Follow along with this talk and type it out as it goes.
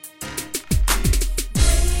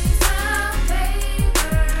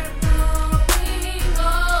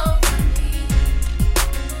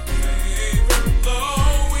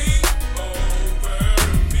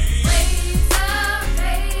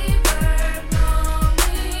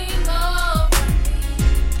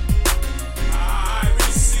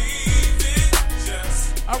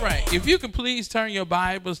If you could please turn your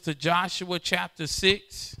Bibles to Joshua chapter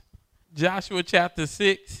 6. Joshua chapter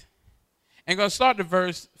 6. And going to start at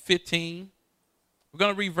verse 15. We're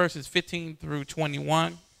going to read verses 15 through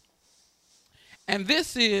 21. And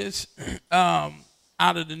this is out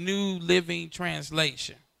of the New Living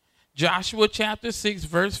Translation. Joshua chapter 6,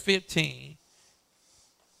 verse 15.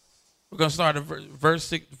 We're going to start at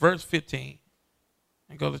verse 15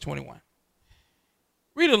 and go to 21.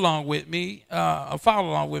 Read along with me, or follow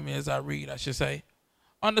along with me as I read, I should say.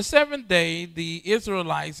 On the seventh day, the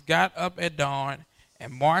Israelites got up at dawn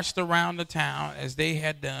and marched around the town as they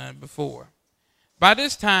had done before. By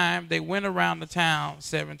this time, they went around the town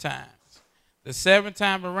 7 times. The 7th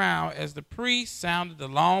time around, as the priests sounded the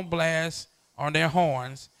long blast on their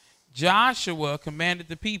horns, Joshua commanded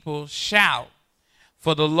the people, "Shout,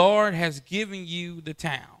 for the Lord has given you the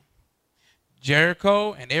town.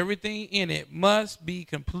 Jericho and everything in it must be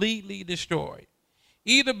completely destroyed,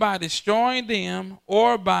 either by destroying them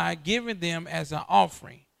or by giving them as an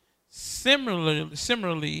offering."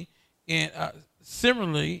 Similarly in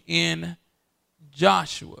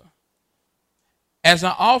Joshua, as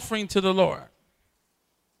an offering to the Lord.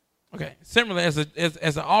 Okay, similarly as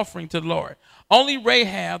an offering to the Lord. Only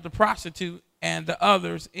Rahab, the prostitute, and the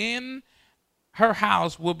others in her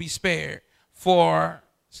house will be spared, for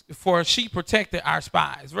she protected our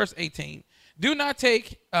spies. Verse 18, do not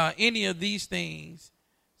take any of these things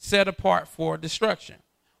set apart for destruction,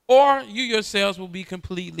 or you yourselves will be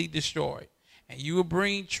completely destroyed, and you will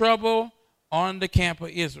bring trouble on the camp of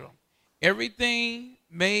Israel. Everything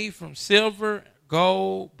made from silver,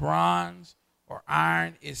 gold, bronze, or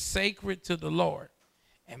iron is sacred to the Lord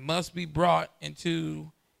and must be brought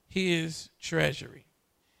into his treasury.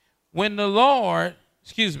 When the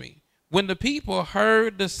people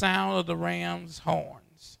heard the sound of the ram's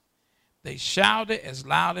horns, they shouted as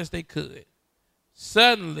loud as they could.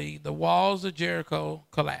 Suddenly, the walls of Jericho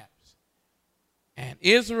collapsed, and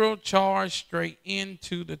Israel charged straight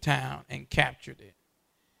into the town and captured it.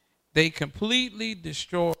 They completely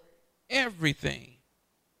destroyed everything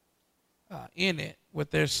in it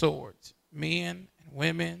with their swords, men and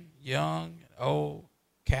women, young and old,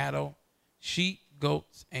 cattle, sheep,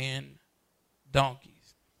 goats, and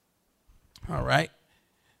donkeys. All right.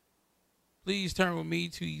 Please turn with me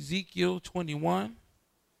to Ezekiel 21.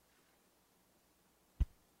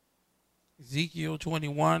 Ezekiel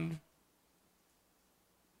 21.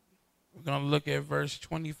 We're going to look at verse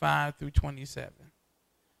 25 through 27.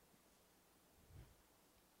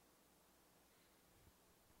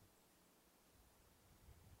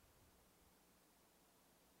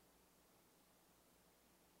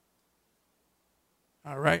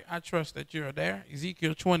 All right, I trust that you're there.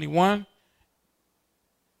 Ezekiel 21,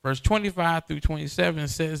 verse 25 through 27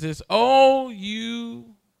 says this: "O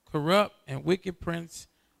you corrupt and wicked prince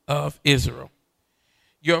of Israel,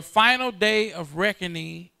 your final day of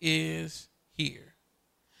reckoning is here.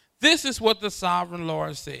 This is what the sovereign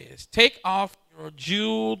Lord says: take off your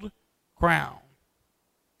jeweled crown,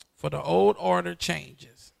 for the old order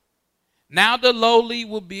changes. Now the lowly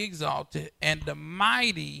will be exalted, and the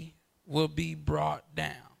mighty will be brought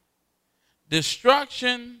down.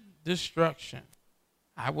 Destruction, destruction.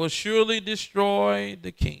 I will surely destroy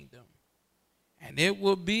the kingdom, and it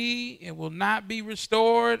will not be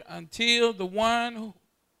restored until the one who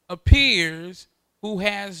appears who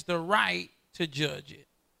has the right to judge it.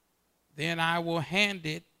 Then I will hand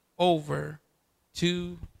it over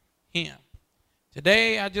to him."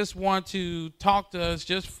 Today, I just want to talk to us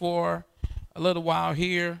just for a little while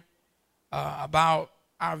here about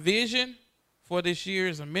our vision for this year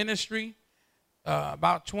as a ministry,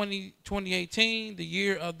 about 2018, the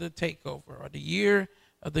year of the takeover, or the year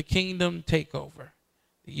of the kingdom takeover.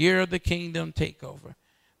 The year of the kingdom takeover.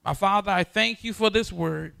 My Father, I thank you for this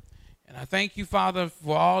word, and I thank you, Father,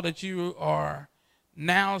 for all that you are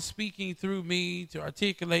now speaking through me to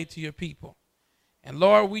articulate to your people. And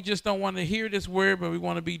Lord, we just don't want to hear this word, but we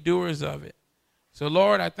want to be doers of it. So,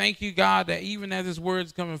 Lord, I thank you, God, that even as this word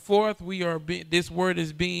is coming forth, this word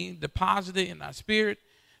is being deposited in our spirit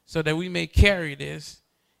so that we may carry this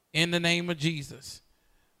in the name of Jesus.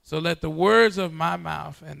 So let the words of my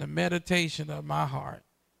mouth and the meditation of my heart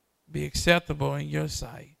be acceptable in your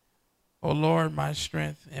sight, O Lord, my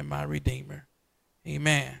strength and my redeemer.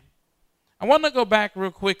 Amen. I want to go back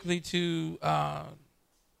real quickly to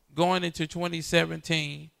going into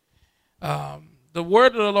 2017. The word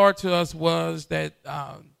of the Lord to us was that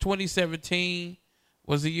 2017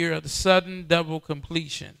 was the year of the sudden double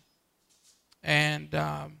completion. And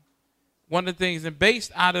one of the things, and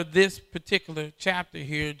based out of this particular chapter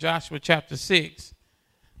here, Joshua chapter 6,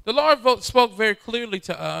 the Lord spoke very clearly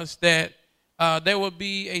to us that there will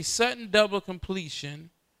be a sudden double completion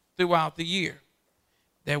throughout the year.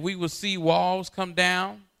 That we will see walls come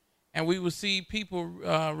down and we will see people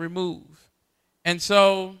remove. And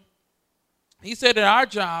so he said that our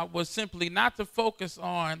job was simply not to focus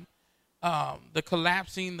on the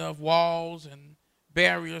collapsing of walls and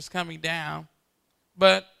barriers coming down,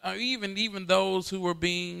 but even those who were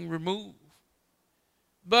being removed.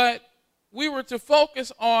 But we were to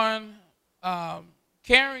focus on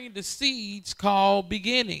carrying the seeds called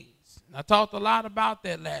beginnings. And I talked a lot about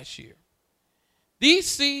that last year. These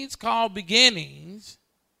seeds called beginnings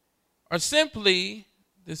are simply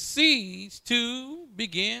the seeds to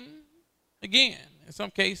begin again. In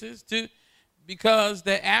some cases, because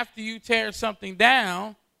that after you tear something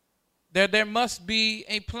down, there must be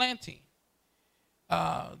a planting.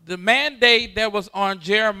 The mandate that was on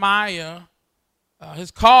Jeremiah,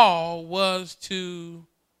 his call was to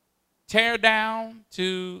tear down,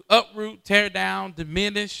 to uproot, tear down,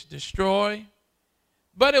 diminish, destroy.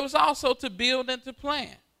 But it was also to build and to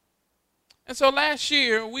plant. And so last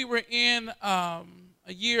year we were in a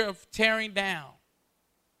year of tearing down.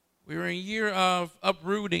 We were in a year of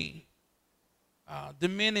uprooting,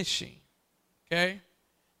 diminishing. Okay?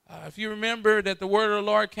 If you remember that the word of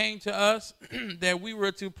the Lord came to us, that we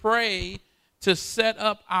were to pray to set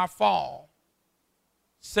up our fall.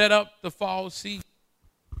 Set up the fall season.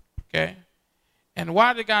 Okay? And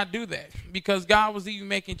why did God do that? Because God was even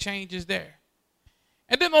making changes there.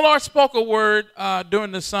 And then the Lord spoke a word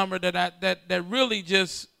during the summer that really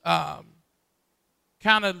just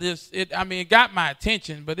it got my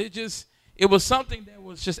attention, but it was something that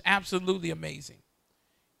was just absolutely amazing.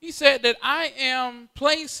 He said that I am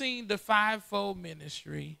placing the fivefold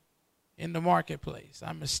ministry in the marketplace.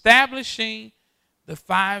 I'm establishing the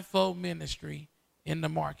fivefold ministry in the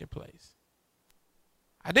marketplace.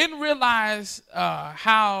 I didn't realize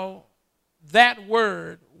how that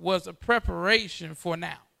word was a preparation for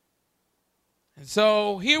now. And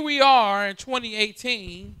so here we are in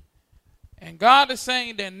 2018, and God is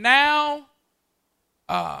saying that now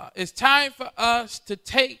it's time for us to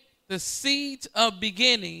take the seeds of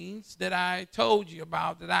beginnings that I told you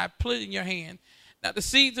about, that I put in your hand. Now, the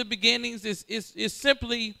seeds of beginnings is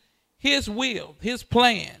simply his will, his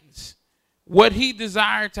plans, what he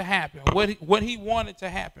desired to happen, what he wanted to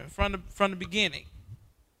happen from the beginning.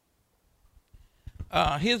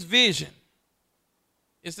 His vision.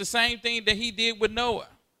 It's the same thing that he did with Noah.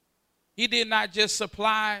 He did not just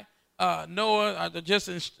supply Noah, or just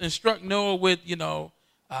instruct Noah with,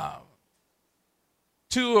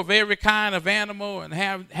 two of every kind of animal and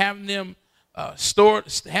having them store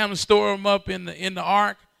them up in the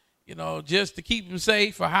ark, just to keep them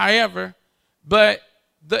safe or however. But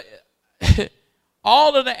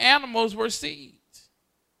all of the animals were seeds,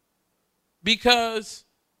 because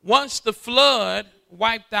once the flood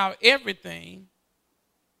wiped out everything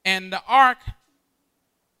and the ark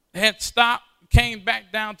had stopped, came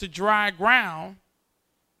back down to dry ground,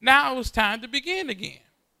 now it was time to begin again,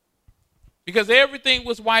 because everything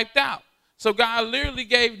was wiped out. So God literally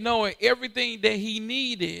gave Noah everything that he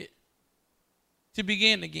needed to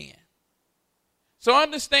begin again. So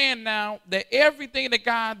understand now that everything that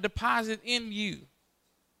God deposited in you,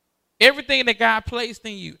 everything that God placed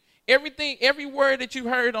in you, every word that you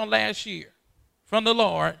heard on last year from the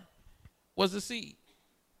Lord was a seed.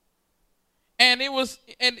 And it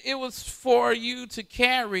was for you to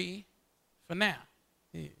carry for now.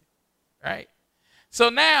 Yeah. Right? So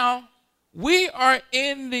now we are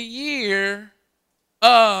in the year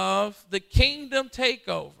of the kingdom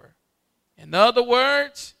takeover. In other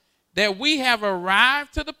words, that we have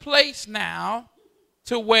arrived to the place now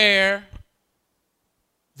to where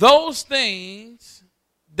those things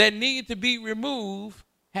that need to be removed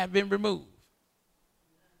have been removed.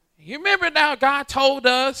 You remember now God told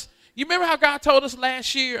us, you remember how God told us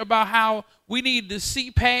last year about how we needed to see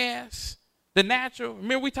past the natural?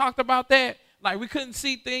 Remember we talked about that? Like we couldn't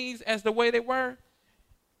see things as the way they were.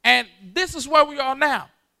 And this is where we are now.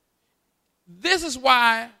 This is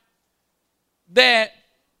why that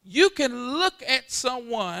you can look at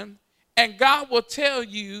someone and God will tell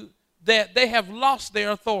you that they have lost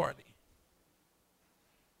their authority.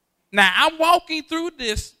 Now, I'm walking through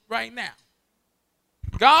this right now.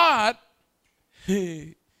 God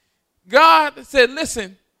said,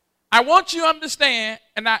 listen, I want you to understand,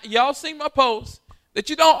 and y'all see my post, that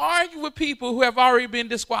you don't argue with people who have already been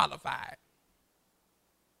disqualified.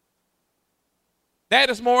 That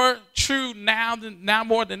is more true now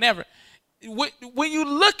more than ever. When you're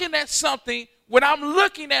looking at something, when I'm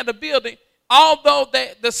looking at a building, although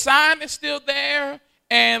the sign is still there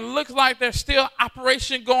and looks like there's still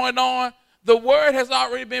operation going on, the word has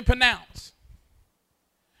already been pronounced.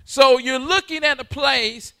 So you're looking at a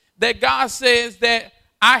place that God says that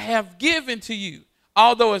I have given to you.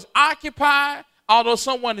 Although it's occupied, although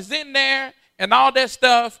someone is in there and all that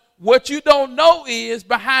stuff, what you don't know is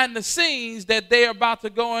behind the scenes that they're about to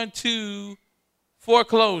go into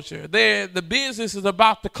foreclosure. The business is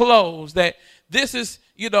about to close. That this is,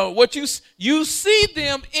 what you see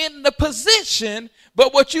them in the position,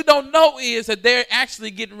 but what you don't know is that they're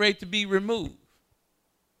actually getting ready to be removed.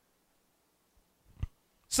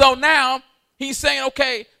 So now he's saying,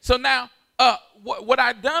 okay, so now what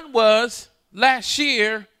I done was last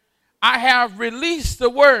year, I have released the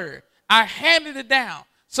word. I handed it down.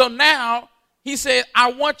 So now he said,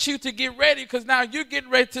 I want you to get ready because now you're getting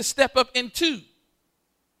ready to step up into.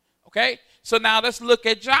 Okay, so now let's look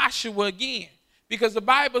at Joshua again, because the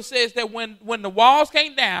Bible says that when the walls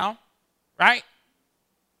came down, right,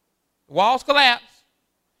 the walls collapsed,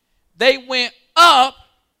 they went up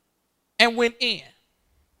and went in,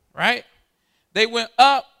 right? They went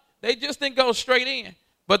up. They just didn't go straight in,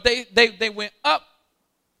 but they went up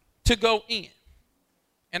to go in.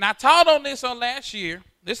 And I taught on this on last year.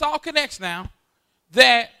 This all connects now,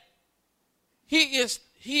 that he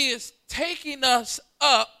is taking us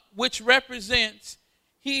up, which represents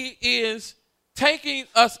he is taking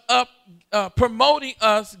us up, promoting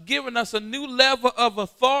us, giving us a new level of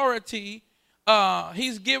authority.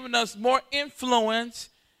 He's giving us more influence,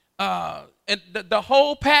 and the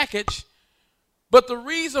whole package. But the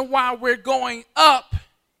reason why we're going up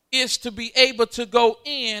is to be able to go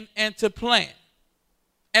in and to plant.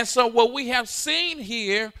 And so what we have seen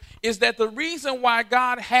here is that the reason why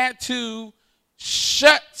God had to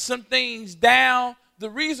shut some things down, the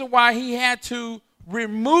reason why he had to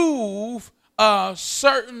remove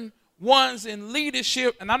certain ones in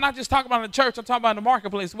leadership, and I'm not just talking about in the church, I'm talking about in the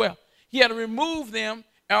marketplace as well. He had to remove them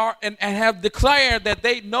and have declared that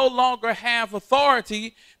they no longer have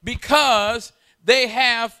authority because they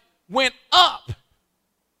have went up,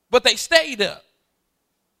 but they stayed up.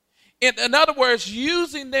 In other words,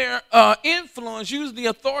 using their influence, using the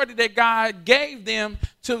authority that God gave them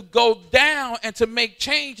to go down and to make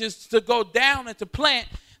changes, to go down and to plant,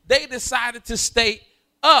 they decided to stay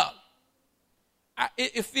up.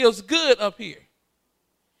 It feels good up here.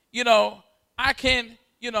 I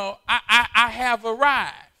have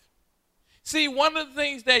arrived. See, one of the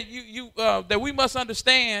things that that we must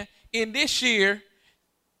understand in this year,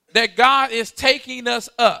 that God is taking us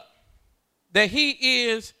up, that he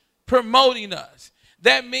is promoting us.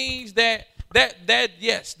 That means that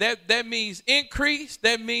means increase.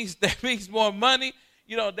 That means more money.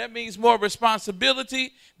 That means more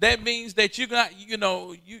responsibility. That means that you're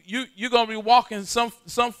gonna be walking some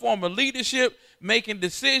form of leadership, making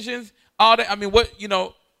decisions. All that. I mean,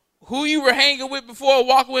 who you were hanging with before,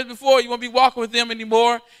 walking with before, you won't be walking with them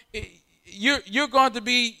anymore. You're going to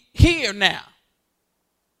be here now.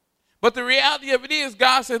 But the reality of it is,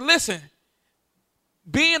 God said, listen,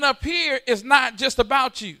 being up here is not just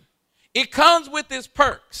about you. It comes with its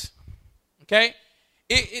perks. Okay?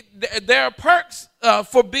 There are perks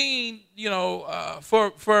for being,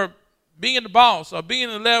 for being the boss or being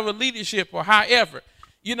a level of leadership or however.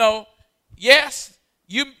 Yes,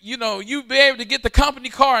 you be able to get the company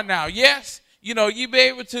car now. Yes, you be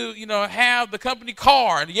able to, have the company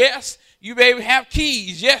car. Yes, you be able to have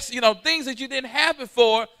keys. Yes, things that you didn't have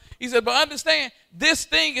before. He said, but understand, this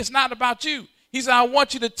thing is not about you. He said, I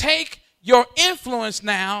want you to take your influence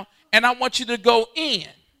now, and I want you to go in.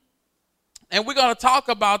 And we're going to talk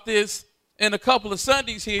about this in a couple of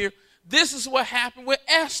Sundays here. This is what happened with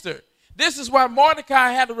Esther. This is why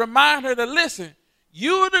Mordecai had to remind her to listen.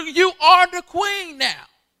 You are the queen now.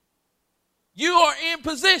 You are in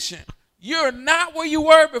position. You're not where you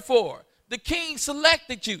were before. The king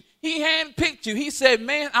selected you. He handpicked you. He said,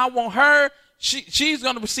 man, I want her. She's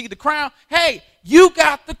going to receive the crown. Hey, you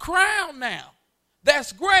got the crown now.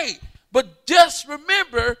 That's great. But just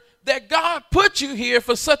remember that God put you here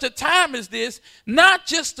for such a time as this, not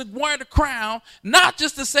just to wear the crown, not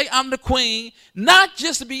just to say I'm the queen, not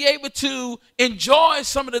just to be able to enjoy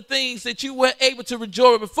some of the things that you were able to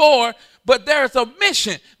enjoy before, but there's a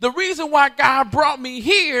mission. The reason why God brought me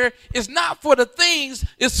here is not for the things,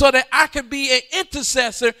 it's so that I can be an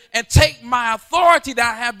intercessor and take my authority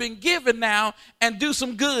that I have been given now and do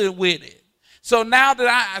some good with it. So now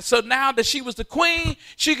that she was the queen,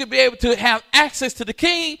 she could be able to have access to the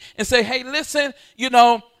king and say, hey, listen,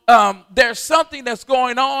 there's something that's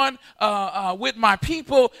going on with my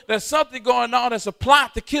people. There's something going on. There's a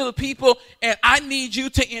plot to kill the people, and I need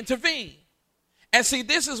you to intervene. And see,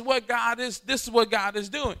 this is what God is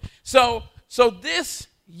doing. So this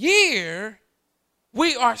year,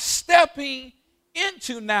 we are stepping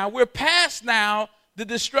into now. We're past now the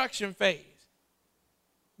destruction phase.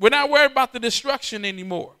 We're not worried about the destruction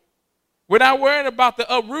anymore. We're not worried about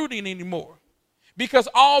the uprooting anymore. Because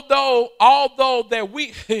although that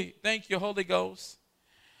we, thank you, Holy Ghost,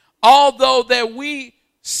 although that we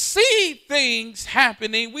see things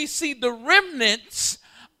happening, we see the remnants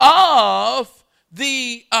of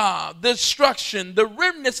the destruction, the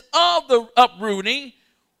remnants of the uprooting,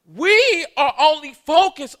 we are only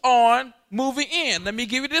focused on moving in. Let me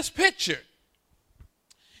give you this picture.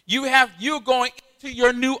 You're going into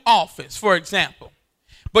your new office, for example,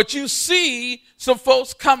 but you see some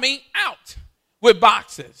folks coming out with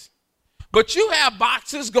boxes, but you have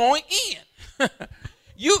boxes going in.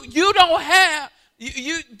 you don't have.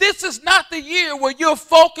 This is not the year where you're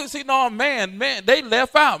focusing on, man, they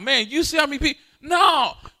left out. Man, you see how many people?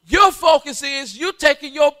 No, your focus is you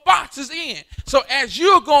taking your boxes in. So as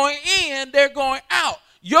you're going in, they're going out.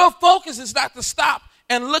 Your focus is not to stop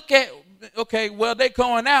and look at, okay, well, they're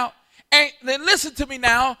going out. And then listen to me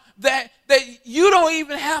now, that you don't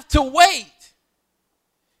even have to wait.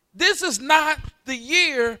 This is not the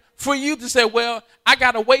year for you to say, well, I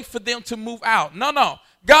got to wait for them to move out. No.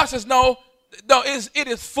 God says, no, it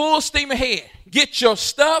is full steam ahead. Get your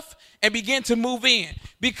stuff and begin to move in,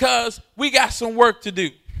 because we got some work to do.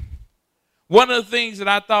 One of the things that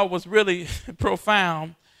I thought was really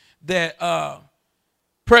profound that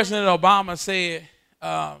President Obama said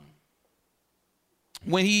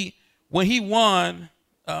when he won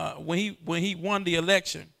the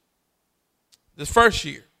election this first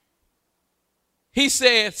year, he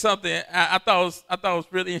said something I thought was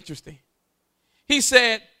really interesting. He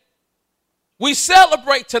said, "We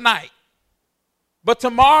celebrate tonight, but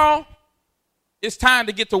tomorrow it's time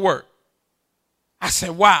to get to work." I said,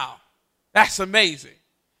 wow, that's amazing.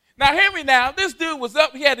 Now, hear me now. This dude was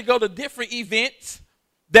up. He had to go to different events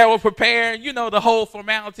that were prepared, the whole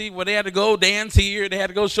formality where they had to go dance here. They had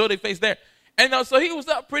to go show their face there. And so he was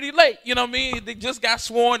up pretty late. You know what I mean? They just got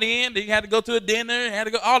sworn in. They had to go to a dinner, had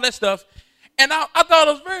to go, all that stuff. And I thought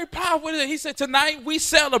it was very powerful. He said, tonight we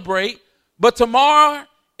celebrate, but tomorrow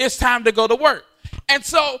it's time to go to work. And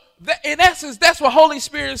so, in essence, that's what Holy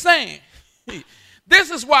Spirit is saying.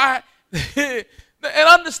 This is why, and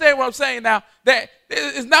understand what I'm saying now, that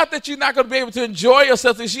it's not that you're not going to be able to enjoy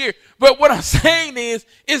yourself this year, but what I'm saying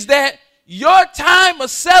is that your time of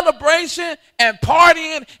celebration and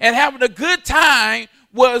partying and having a good time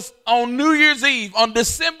was on New Year's Eve, on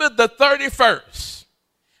December the 31st.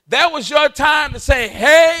 That was your time to say,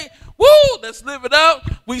 hey, woo, let's live it up.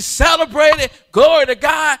 We celebrated. Glory to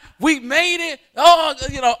God. We made it. Oh,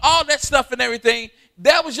 all that stuff and everything.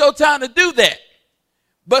 That was your time to do that.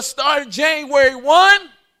 But starting January 1,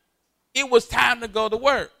 it was time to go to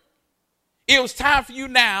work. It was time for you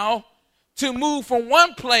now to move from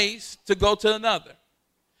one place to go to another.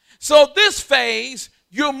 So this phase,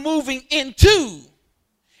 you're moving into,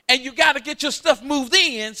 and you got to get your stuff moved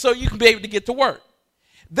in so you can be able to get to work.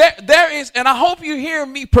 There is, and I hope you hear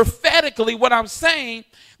me prophetically what I'm saying,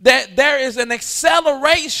 that there is an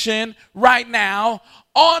acceleration right now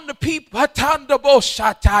on the people.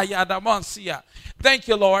 Thank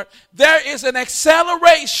you, Lord. There is an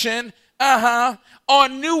acceleration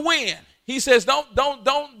on new wind. He says,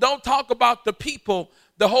 don't talk about the people,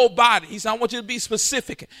 the whole body. He said, I want you to be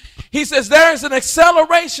specific. He says, there is an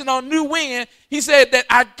acceleration on new wind. He said that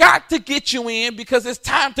I got to get you in because it's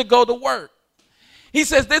time to go to work. He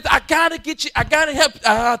says that I gotta get you. I gotta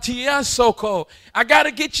help. So cold. I gotta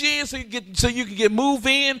get you in so you can get moved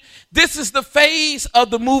in. This is the phase of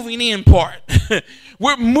the moving in part.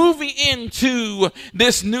 We're moving into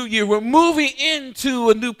this new year. We're moving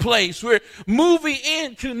into a new place. We're moving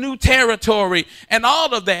into new territory and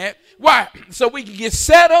all of that. Why? So we can get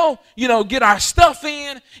settled. Get our stuff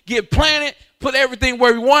in. Get planted. Put everything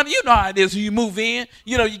where we want. You know how it is when you move in.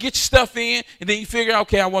 You get your stuff in, and then you figure,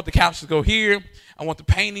 okay, I want the couch to go here. I want the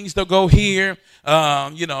paintings to go here.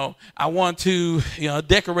 I want to,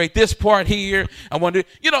 decorate this part here. I want to,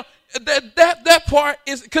 that part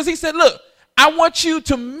is because he said, look, I want you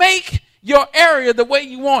to make your area the way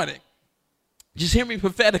you want it. Just hear me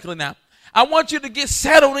prophetically now. I want you to get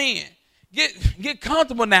settled in, get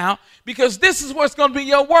comfortable now, because this is what's going to be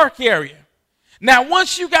your work area. Now,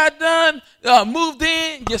 once you got done, moved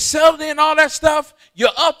in, you're settled in, all that stuff, you're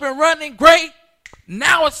up and running, great.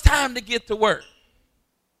 Now it's time to get to work.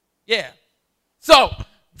 Yeah. So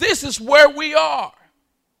this is where we are.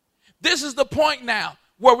 This is the point now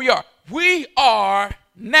where we are. We are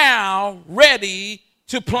now ready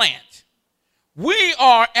to plant. We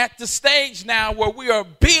are at the stage now where we are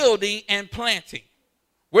building and planting.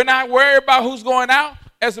 We're not worried about who's going out.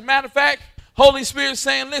 As a matter of fact, Holy Spirit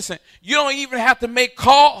saying, listen, you don't even have to make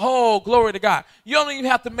calls. Oh, glory to God. You don't even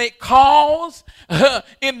have to make calls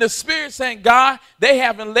in the Spirit saying, God, they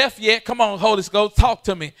haven't left yet. Come on, Holy Ghost, talk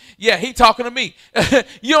to me. Yeah, he talking to me.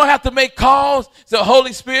 You don't have to make calls. So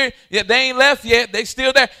Holy Spirit, yeah, they ain't left yet. They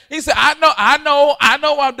still there. He said, I know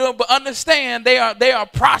what I'm doing, but understand they are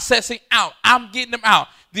processing out. I'm getting them out.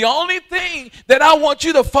 The only thing that I want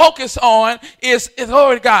you to focus on is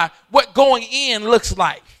glory to God, what going in looks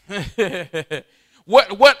like.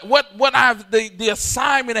 what I've the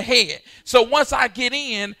assignment ahead. So once I get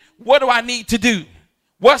in, what do I need to do?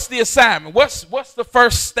 What's the assignment? What's the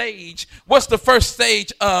first stage? What's the first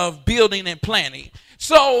stage of building and planning?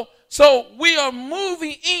 So we are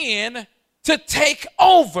moving in to take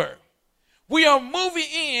over. We are moving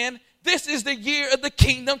in. This is the year of the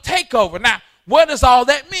kingdom takeover. Now, what does all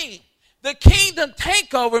that mean? The kingdom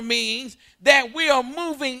takeover means that we are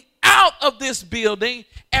moving out of this building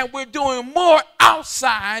and we're doing more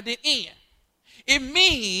outside than in. It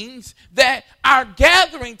means that our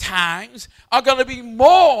gathering times are going to be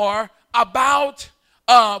more about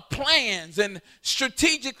plans and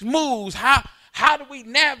strategic moves. How do we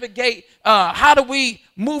navigate? How do we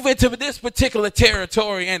move into this particular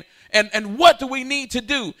territory? And what do we need to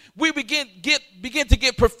do? We begin to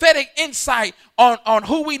get prophetic insight on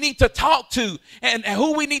who we need to talk to and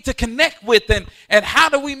who we need to connect with and how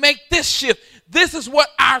do we make this shift. This is what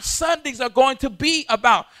our Sundays are going to be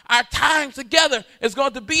about. Our time together is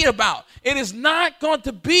going to be about. It is not going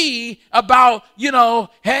to be about,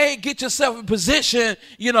 hey, get yourself in position,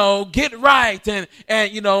 get right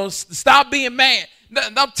and stop being mad.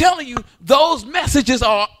 I'm telling you, those messages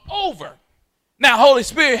are over. Now, Holy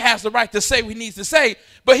Spirit has the right to say what he needs to say,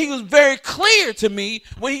 but he was very clear to me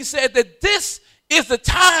when he said that this is the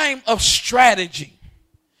time of strategy.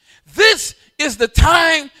 This is the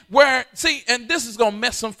time where, and this is going to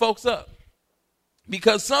mess some folks up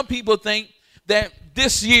because some people think that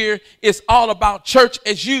this year is all about church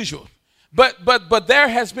as usual. But there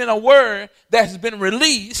has been a word that has been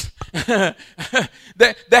released that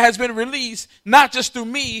has been released not just through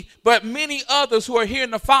me, but many others who are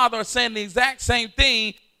hearing the Father are saying the exact same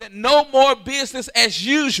thing, that no more business as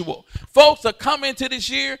usual. Folks are coming to this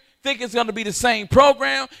year think it's going to be the same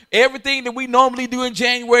program. Everything that we normally do in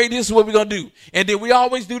January, this is what we're going to do. And then we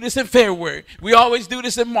always do this in February. We always do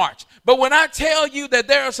this in March. But when I tell you that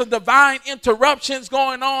there are some divine interruptions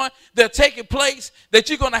going on that are taking place, that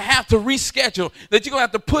you're going to have to reschedule, that you're going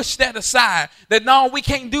to have to push that aside, that no, we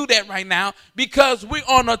can't do that right now because we're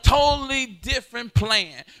on a totally different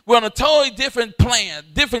plan. We're on a totally different plan,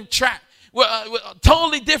 different track. A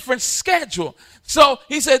totally different schedule. So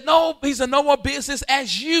he said, no more business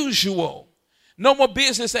as usual. No more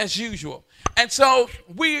business as usual. And so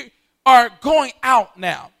we are going out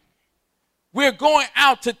now. We're going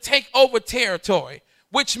out to take over territory,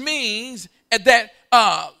 which means that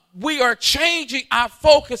we are changing our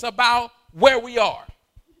focus about where we are.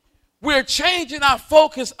 We're changing our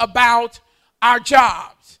focus about our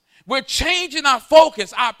jobs. We're changing our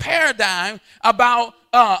focus, our paradigm about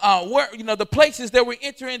where the places that we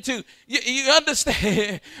enter into. You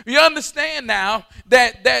understand? You understand now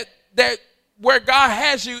that where God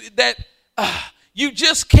has you, that you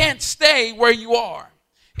just can't stay where you are.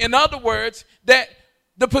 In other words, that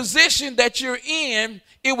the position that you're in,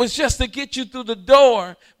 it was just to get you through the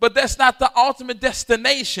door, but that's not the ultimate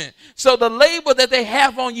destination. So the label that they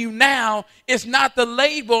have on you now is not the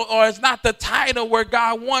label or it's not the title where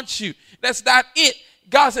God wants you. That's not it.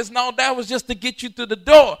 God says, no, that was just to get you through the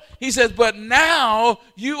door. He says, but now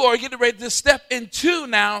you are getting ready to step into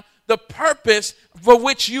now the purpose for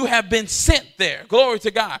which you have been sent there. Glory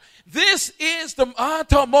to God. This is the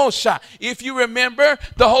Atomosha. If you remember,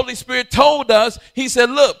 the Holy Spirit told us, he said,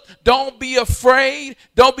 look, don't be afraid.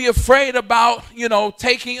 Don't be afraid about,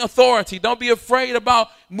 taking authority. Don't be afraid about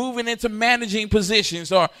moving into managing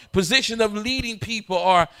positions or position of leading people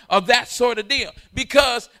or of that sort of deal.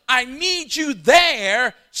 Because I need you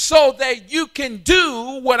there so that you can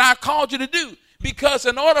do what I called you to do. Because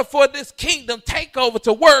in order for this kingdom takeover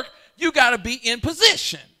to work, you got to be in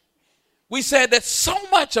position. We said that so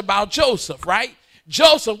much about Joseph, right?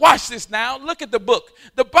 Joseph, watch this now. Look at the book.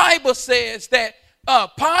 The Bible says that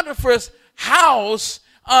Potiphar's house,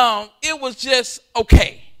 it was just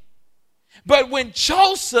okay. But when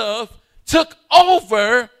Joseph took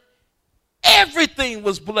over, everything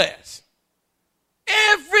was blessed.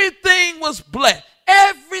 Everything was blessed.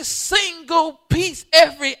 Every single piece,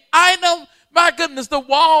 every item. My goodness, the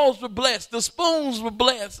walls were blessed. The spoons were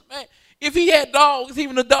blessed. Man, if he had dogs,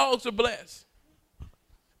 even the dogs were blessed.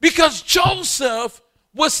 Because Joseph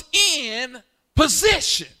was in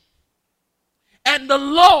position. and the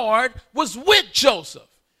Lord was with Joseph,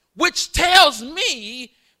 which tells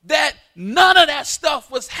me that none of that stuff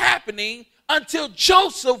was happening until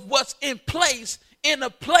Joseph was in a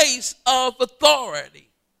place of authority.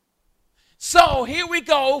 So here we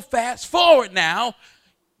go, fast forward now.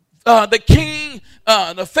 The king,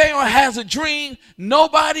 the Pharaoh has a dream.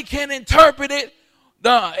 Nobody can interpret it.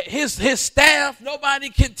 His staff, nobody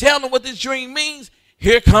can tell him what this dream means.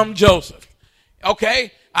 Here comes Joseph.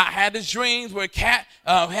 Okay, I had these dreams where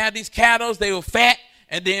had these cattle, they were fat,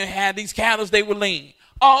 and then had these cattle, they were lean.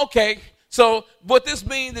 Oh, okay. So what this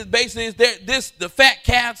means is basically the fat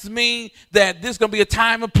calves mean that this is going to be a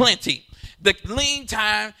time of plenty. The lean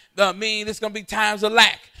time means it's going to be times of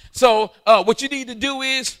lack. So what you need to do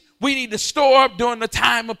is we need to store up during the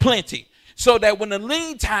time of plenty so that when the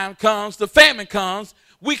lean time comes, the famine comes,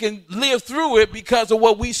 we can live through it because of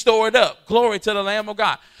what we stored up. Glory to the Lamb of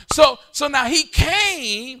God. So now he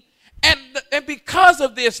came, and because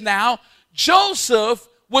of this now, Joseph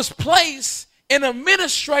was placed in an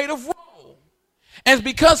administrative role. And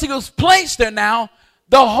because he was placed there now,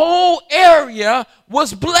 the whole area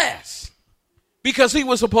was blessed because he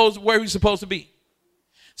was where he was supposed to be.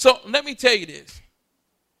 So let me tell you this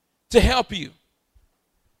to help you.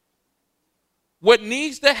 What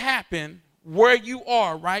needs to happen where you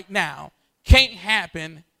are right now can't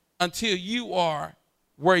happen until you are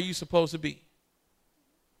where you're supposed to be.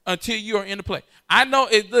 Until you are in the place. I know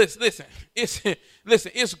listen,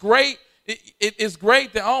 it's great. It's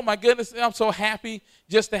great that, oh my goodness, I'm so happy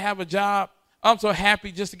just to have a job. I'm so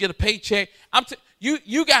happy just to get a paycheck.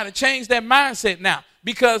 You got to change that mindset now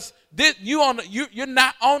because you're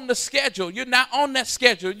not on the schedule. You're not on that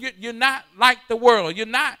schedule. You're not like the world. You're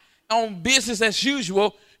not on business as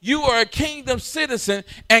usual. You are a kingdom citizen,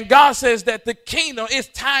 and God says that the kingdom, it's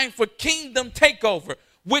time for kingdom takeover.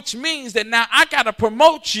 Which means that now I got to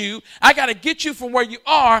promote you. I got to get you from where you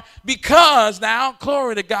are because now,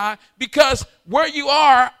 glory to God, because where you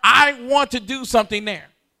are, I want to do something there.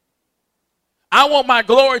 I want my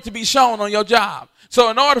glory to be shown on your job.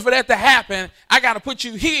 So in order for that to happen, I got to put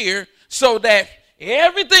you here so that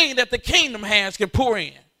everything that the kingdom has can pour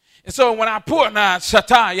in. And so when I pour in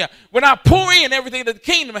everything that the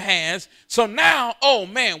kingdom has, so now, oh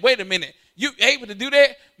man, wait a minute. You able to do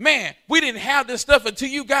that? Man, we didn't have this stuff until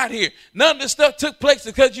you got here. None of this stuff took place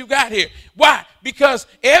because you got here. Why? Because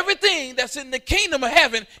everything that's in the kingdom of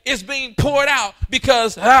heaven is being poured out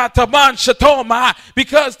because the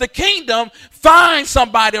kingdom finds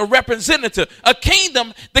somebody, a representative.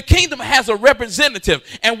 The kingdom has a representative.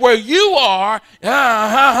 And where you are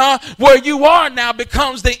now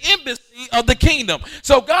becomes the embassy of the kingdom.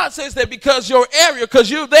 So God says that because your area, because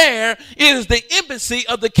you're there, is the embassy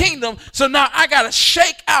of the kingdom. So now I got to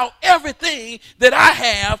shake out everything that I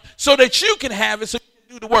have so that you can have it so you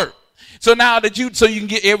can do the work. So now so you can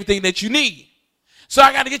get everything that you need. So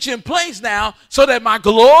I got to get you in place now so that my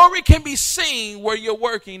glory can be seen where you're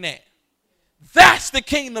working at. That's the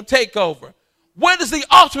kingdom takeover. What is the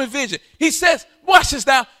ultimate vision? He says, watch this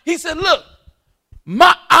now. He said, look,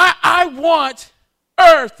 I want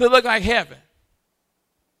earth to look like heaven.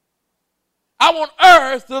 I want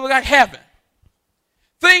earth to look like heaven.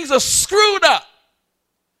 Things are screwed up.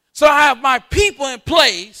 So I have my people in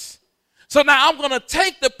place. So now I'm going to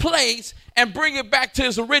take the place and bring it back to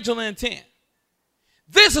its original intent.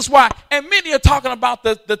 This is why, and many are talking about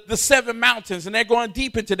the 7 mountains, and they're going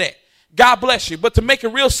deep into that. God bless you. But to make it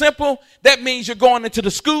real simple, that means you're going into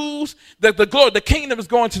the schools. The kingdom is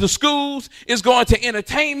going to the schools. It's going to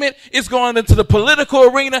entertainment. It's going into the political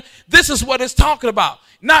arena. This is what it's talking about.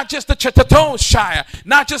 Not just the Shire,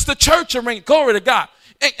 not just the church arena. Glory to God.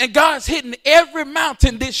 And God's hitting every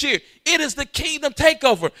mountain this year. It is the kingdom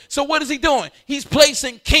takeover. So what is he doing? He's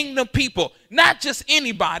placing kingdom people. Not just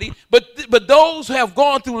anybody, but those who have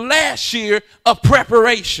gone through last year of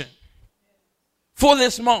preparation for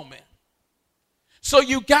this moment. So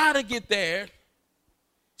you got to get there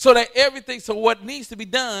so that so what needs to be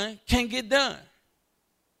done can get done.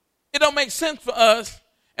 It don't make sense for us,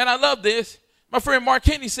 and I love this. My friend Mark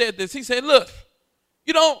Henry said this. He said, look,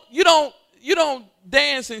 you don't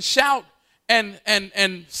dance and shout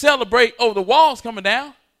and celebrate over the walls coming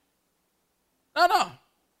down.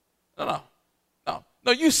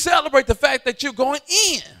 No, you celebrate the fact that you're going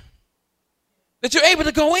in, that you're able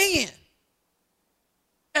to go in.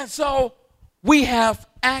 And so we have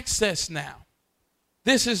access now.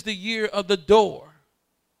 This is the year of the door,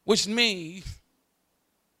 which means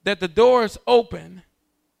that the door is open.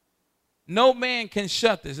 No man can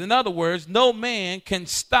shut this. In other words, no man can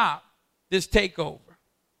stop this takeover.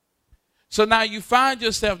 So now you find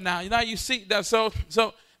yourself now you see that. So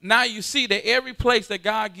now you see that every place that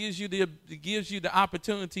God gives you the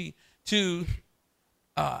opportunity to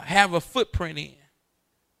have a footprint in,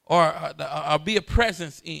 or be a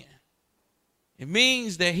presence in, it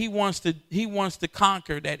means that he wants to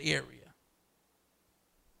conquer that area.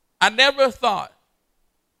 I never thought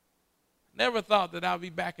that I'd be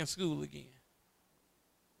back in school again.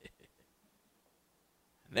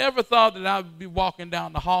 Never thought that I'd be walking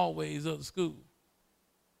down the hallways of the school.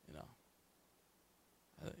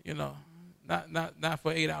 Not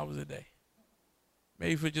for 8 hours a day.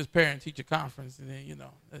 Maybe for just parent-teacher conference, and then,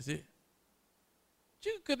 that's it. But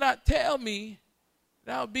you could not tell me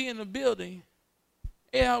that I would be in the building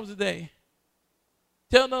 8 hours a day,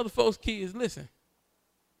 telling other folks' kids, listen,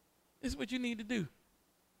 this is what you need to do.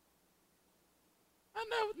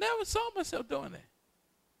 I never saw myself doing that.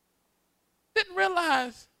 Didn't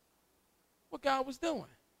realize what God was doing.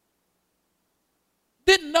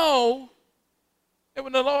 Didn't know that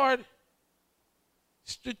when the Lord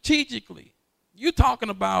strategically, you're talking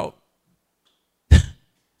about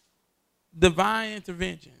divine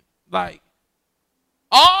intervention. Like,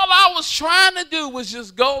 all I was trying to do was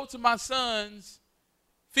just go to my son's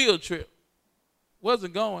field trip.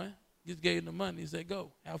 Wasn't going, just gave him the money and said,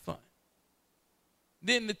 go, have fun.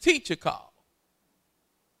 Then the teacher called.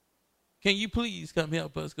 Can you please come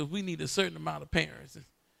help us, because we need a certain amount of parents.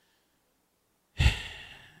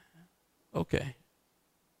 Okay.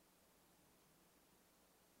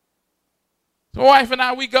 So my wife and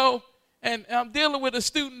I, we go, and I'm dealing with a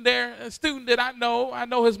student there, a student that I know. I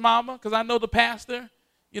know his mama because I know the pastor.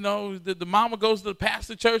 The mama goes to the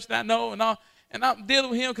pastor church that I know and all. And I'm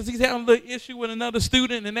dealing with him because he's having a little issue with another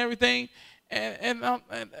student and everything.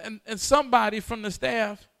 And somebody from the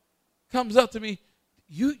staff comes up to me,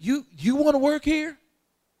 you want to work here?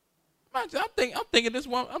 I'm thinking this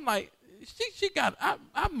one. I'm like, she got.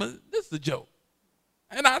 This is a joke,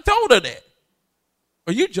 and I told her that.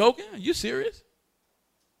 Are you joking? Are you serious?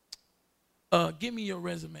 Give me your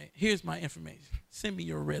resume. Here's my information. Send me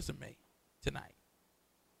your resume tonight.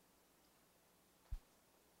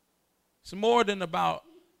 It's more than about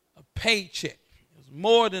a paycheck. It's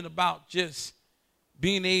more than about just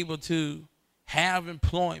being able to have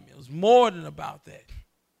employment. It was more than about that.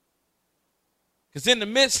 Because in the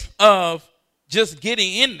midst of just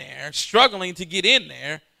getting in there, struggling to get in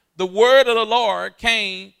there, the word of the Lord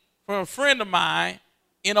came from a friend of mine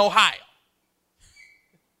in Ohio.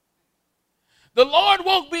 The Lord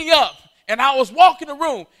woke me up, and I was walking the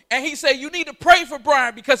room, and he said, you need to pray for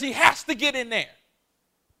Brian because he has to get in there.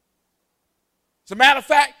 As a matter of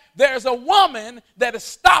fact, there's a woman that is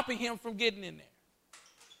stopping him from getting in there.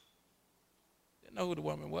 Didn't know who the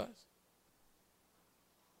woman was.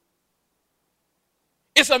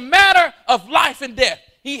 It's a matter of life and death.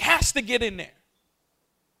 He has to get in there.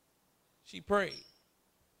 She prayed.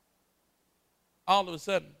 All of a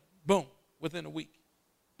sudden, boom, within a week,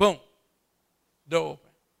 boom, door open,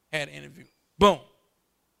 had an interview, boom,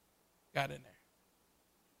 got in there.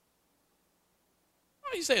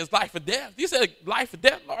 Oh, you say it's life or death. You said life or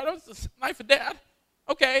death, Lord. It's life or death.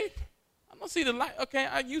 Okay, I don't see the life. Okay,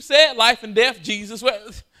 you said life and death, Jesus.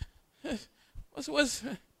 What's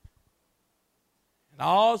and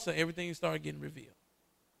all of a sudden, everything started getting revealed.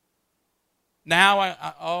 Now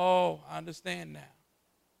I understand now.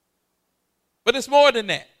 But it's more than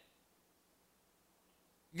that.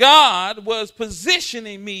 God was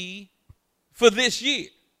positioning me for this year.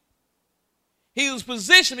 He was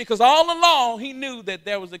positioning me because all along he knew that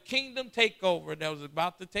there was a kingdom takeover that was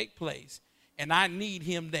about to take place, and I need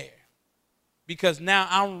him there. Because now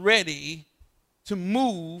I'm ready to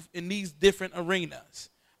move in these different arenas.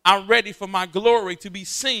 I'm ready for my glory to be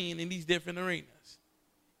seen in these different arenas.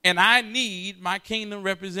 And I need my kingdom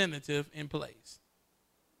representative in place.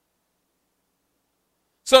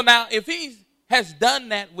 So now if he has done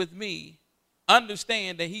that with me,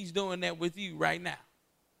 understand that he's doing that with you right now.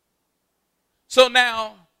 So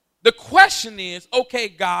now the question is, okay,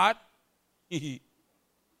 God,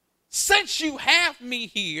 since you have me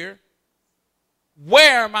here,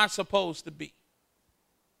 where am I supposed to be?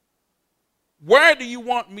 Where do you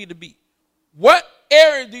want me to be? What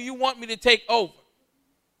area do you want me to take over?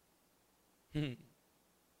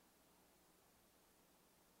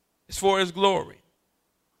 It's for his glory.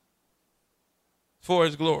 For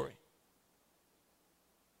his glory.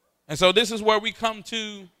 And so this is where we come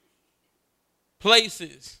to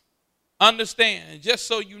places. Understand, and just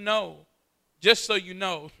so you know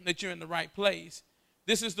that you're in the right place,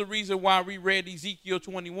 this is the reason why we read Ezekiel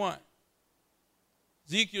 21.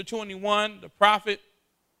 Ezekiel 21, the prophet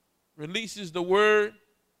releases the word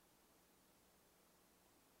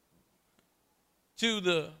to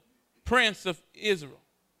the prince of Israel.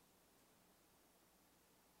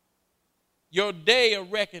 Your day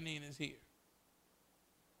of reckoning is here.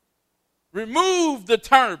 Remove the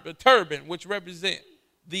turban, which represents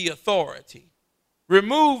the authority.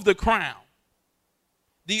 Remove the crown.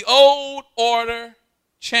 The old order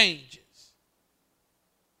changes.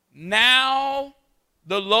 Now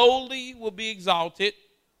the lowly will be exalted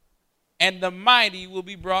and the mighty will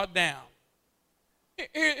be brought down.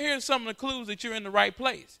 Here's some of the clues that you're in the right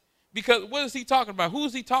place. Because what is he talking about? Who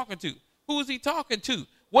is he talking to? Who is he talking to?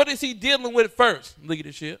 What is he dealing with first?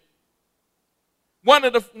 Leadership. One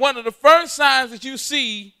of the first signs that you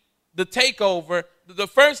see the takeover, the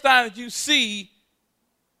first time that you see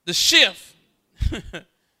the shift,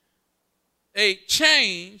 a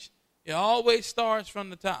change, it always starts from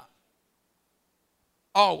the top.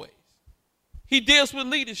 Always. He deals with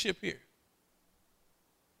leadership here.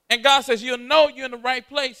 And God says, you'll know you're in the right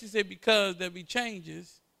place. He said, because there'll be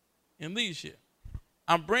changes in leadership.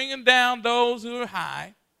 I'm bringing down those who are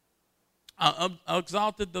high. I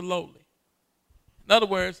exalted the lowly. In other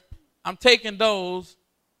words, I'm taking those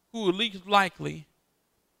who are least likely,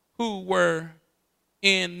 who were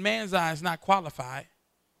in man's eyes not qualified.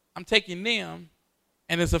 I'm taking them,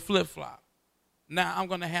 and it's a flip-flop. Now I'm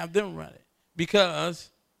going to have them run it because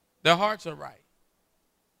their hearts are right.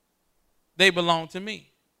 They belong to me.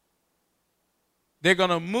 They're going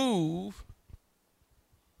to move,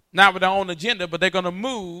 not with their own agenda, but they're going to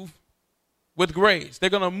move with grace.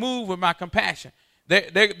 They're going to move with my compassion.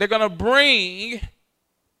 They're going to bring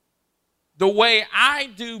the way I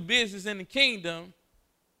do business in the kingdom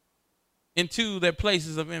into their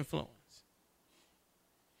places of influence.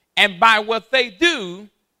 And by what they do,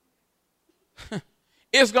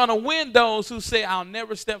 it's going to win those who say, I'll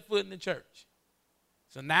never step foot in the church.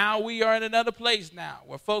 So now we are in another place now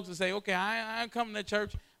where folks will say, okay, I ain't coming to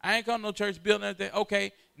church. I ain't coming to no church building anything.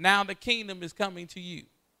 Okay, now the kingdom is coming to you.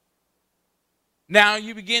 Now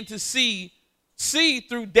you begin to see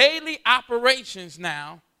through daily operations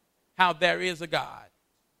now how there is a God.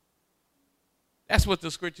 That's what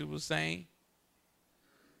the scripture was saying.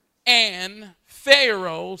 And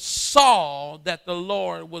Pharaoh saw that the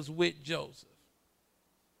Lord was with Joseph.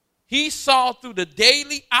 He saw through the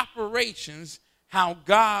daily operations how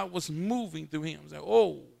God was moving through him. Like,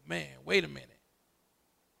 oh man, wait a minute.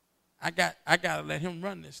 I got to let him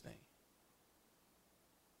run this thing.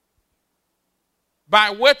 By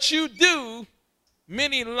what you do,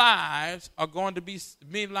 many lives are going to be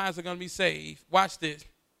saved. Watch this.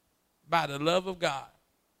 By the love of God.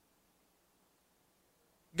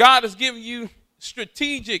 God is giving you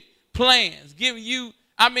strategic plans, giving you,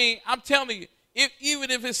 I'm telling you, even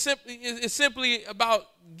if it's simply about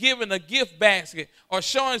giving a gift basket or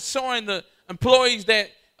showing the employees that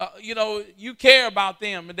you care about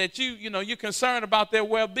them and that you're concerned about their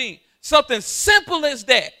well-being. Something simple as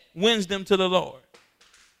that wins them to the Lord.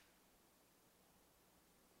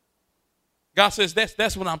 God says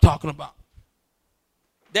that's what I'm talking about.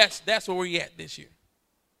 That's where we're at this year.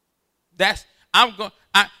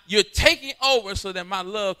 You're taking over so that my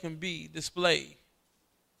love can be displayed.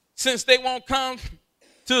 Since they won't come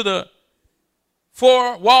to the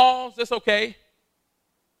four walls, that's okay.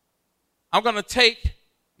 I'm going to take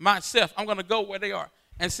myself. I'm going to go where they are.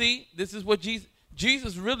 And see, this is what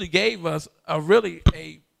Jesus really gave us a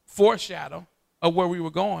foreshadow of where we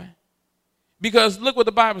were going. Because look what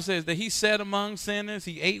the Bible says, that he sat among sinners,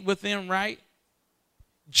 he ate with them, right?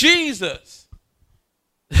 Jesus,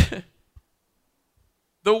 the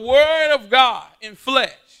word of God in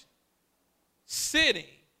flesh, sitting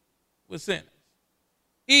with sinners,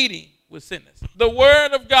 eating with sinners. The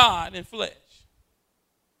word of God in flesh.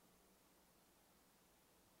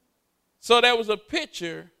 So there was a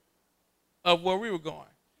picture of where we were going.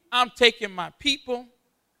 I'm taking my people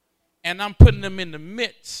and I'm putting them in the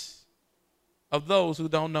midst of those who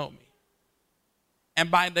don't know me. And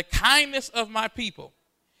by the kindness of my people,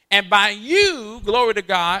 and by you, glory to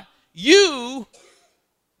God, you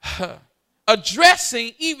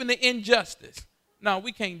addressing even the injustice. No,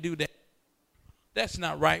 we can't do that. That's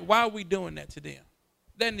not right. Why are we doing that to them?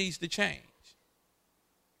 That needs to change.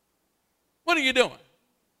 What are you doing?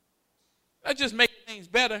 That just makes things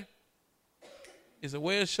better. It's a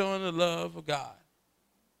way of showing the love of God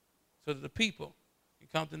so that the people can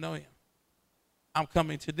come to know him. I'm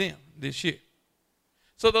coming to them this year.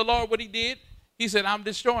 So the Lord, what he did, he said, I'm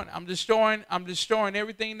destroying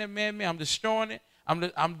everything that man made. I'm destroying it.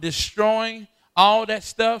 I'm destroying all that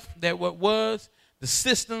stuff that what was, the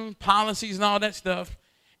system, policies, and all that stuff.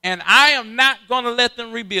 And I am not going to let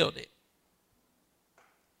them rebuild it.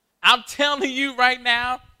 I'm telling you right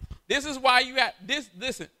now, this is why you got this.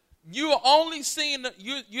 Listen, you're only seeing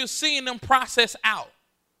you're seeing them process out.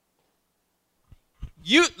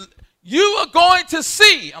 You are going to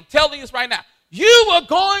see, I'm telling you this right now, you are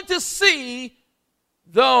going to see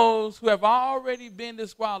those who have already been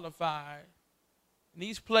disqualified in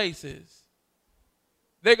these places.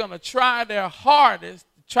 They're going to try their hardest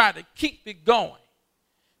to try to keep it going.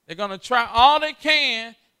 They're going to try all they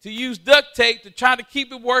can to use duct tape to try to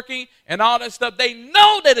keep it working and all that stuff. They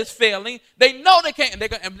know that it's failing. They know they can't. And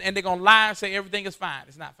they're going to lie and say everything is fine.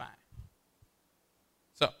 It's not fine.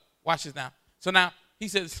 So watch this now. So now he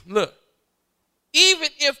says, look, even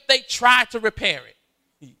if they try to repair it,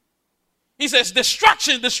 he says,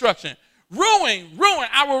 destruction, destruction, ruin, ruin,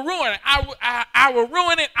 I will ruin it. I will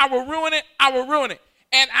ruin it. I will ruin it. I will ruin it.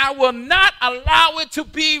 And I will not allow it to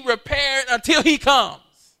be repaired until he comes.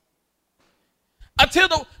 Until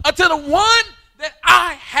the one that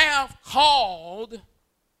I have called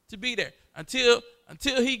to be there. Until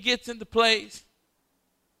he gets into place.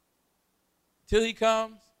 Until he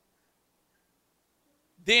comes.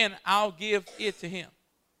 Then I'll give it to him.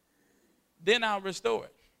 Then I'll restore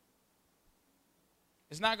it.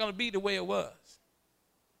 It's not going to be the way it was.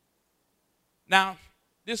 Now,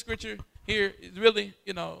 this scripture here is really,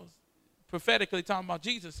 prophetically talking about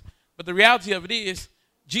Jesus. But the reality of it is,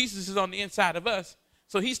 Jesus is on the inside of us,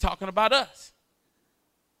 so he's talking about us.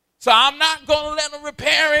 So I'm not going to let him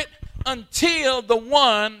repair it until the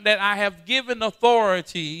one that I have given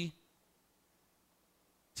authority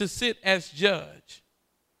to sit as judge.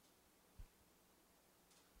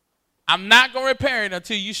 I'm not going to repair it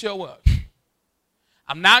until you show up.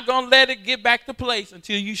 I'm not going to let it get back to place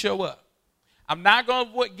until you show up. I'm not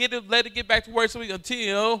going to let it get back to work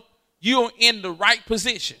until you're in the right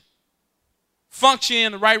position. Function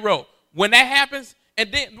in the right role. When that happens,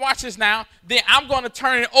 and then watch this now, then I'm going to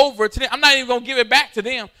turn it over to them. I'm not even going to give it back to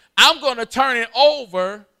them. I'm going to turn it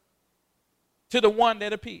over to the one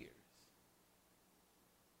that appears.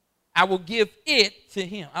 I will give it to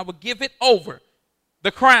him. I will give it over.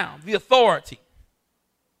 The crown, the authority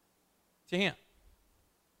to him.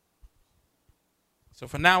 So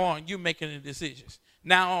from now on, you're making the decisions.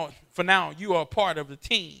 From now on, you are a part of the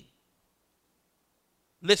team.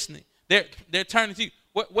 Listening. They're turning to you.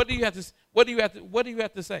 What do you have to say? What do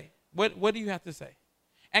you have to say?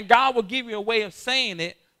 And God will give you a way of saying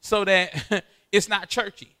it so that it's not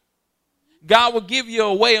churchy. God will give you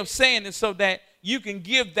a way of saying it so that you can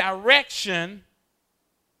give direction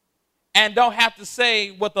and don't have to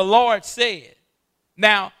say what the Lord said.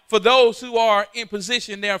 Now, for those who are in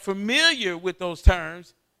position, they're familiar with those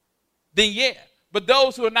terms, then yeah. But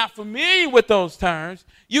those who are not familiar with those terms,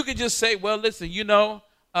 you can just say, well, listen,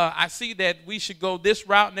 I see that we should go this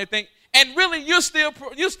route and everything. And really, you're still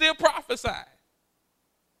prophesying.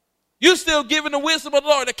 You're still giving the wisdom of the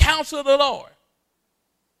Lord, the counsel of the Lord.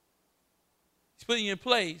 He's putting you in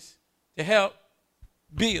place to help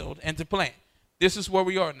build and to plant. This is where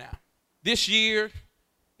we are now. This year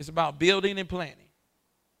is about building and planting.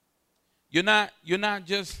 You're not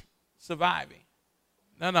just surviving.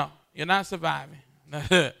 No, you're not surviving.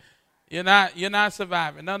 You're not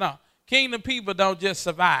surviving. No. Kingdom people don't just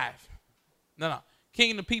survive. No.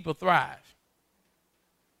 Kingdom people thrive.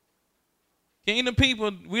 Kingdom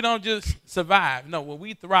people, we don't just survive. No,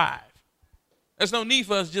 we thrive. There's no need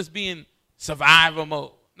for us just being survival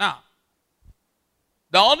mode. No.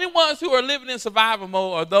 The only ones who are living in survival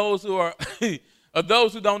mode are those who are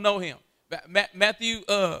those who don't know him. Matthew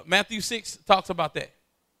 6 talks about that.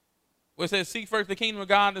 Where it says, seek first the kingdom of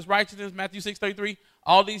God and his righteousness, Matthew 6:33,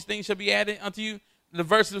 all these things shall be added unto you. The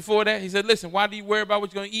verses before that, he said, listen, why do you worry about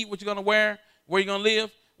what you're going to eat, what you're going to wear, where you're going to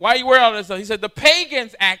live? Why do you worry all this stuff? He said, the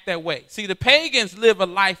pagans act that way. See, the pagans live a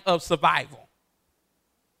life of survival.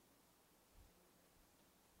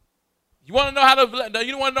 You want to know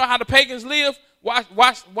how the pagans live?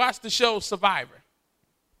 Watch the show Survivor.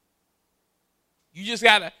 You just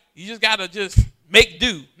gotta make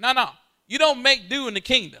do. No. You don't make do in the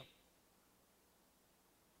kingdom.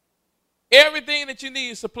 Everything that you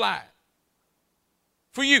need is supplied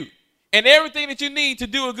for you. And everything that you need to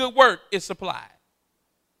do a good work is supplied.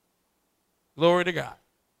 Glory to God.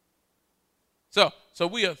 So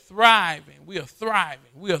we are thriving. We are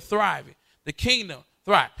thriving. We are thriving. The kingdom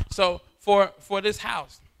thrives. So for this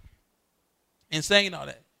house, in saying all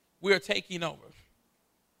that, we are taking over.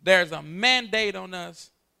 There's a mandate on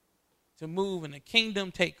us to move in the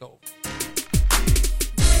kingdom takeover.